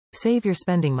Save your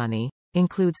spending money.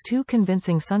 Includes 2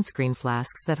 convincing sunscreen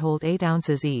flasks that hold 8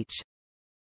 ounces each.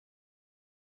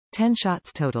 10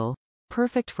 shots total.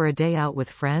 Perfect for a day out with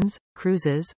friends,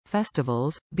 cruises,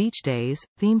 festivals, beach days,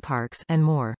 theme parks, and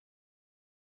more.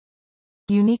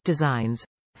 Unique designs.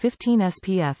 15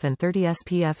 SPF and 30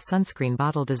 SPF sunscreen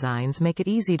bottle designs make it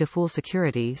easy to fool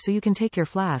security so you can take your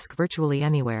flask virtually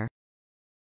anywhere.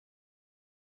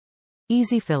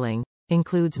 Easy filling.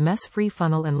 Includes mess-free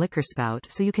funnel and liquor spout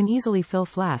so you can easily fill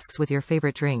flasks with your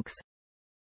favorite drinks.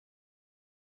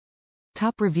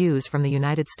 Top reviews from the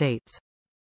United States.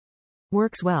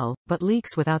 Works well, but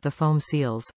leaks without the foam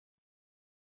seals.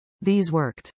 These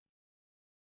worked.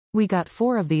 We got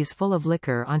 4 of these full of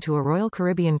liquor onto a Royal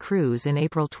Caribbean cruise in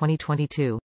April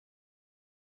 2022.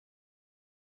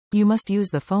 You must use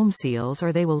the foam seals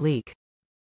or they will leak.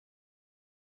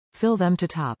 Fill them to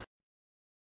top.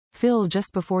 Fill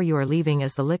just before you are leaving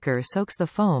as the liquor soaks the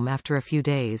foam after a few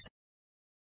days.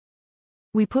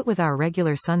 We put with our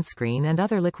regular sunscreen and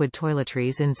other liquid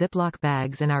toiletries in Ziploc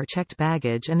bags in our checked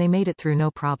baggage and they made it through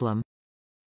no problem.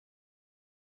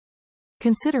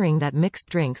 Considering that mixed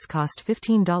drinks cost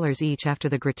 $15 each after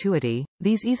the gratuity,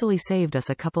 these easily saved us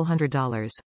a couple $100.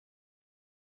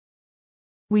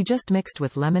 We just mixed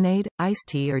with lemonade, iced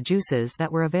tea or juices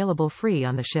that were available free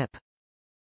on the ship.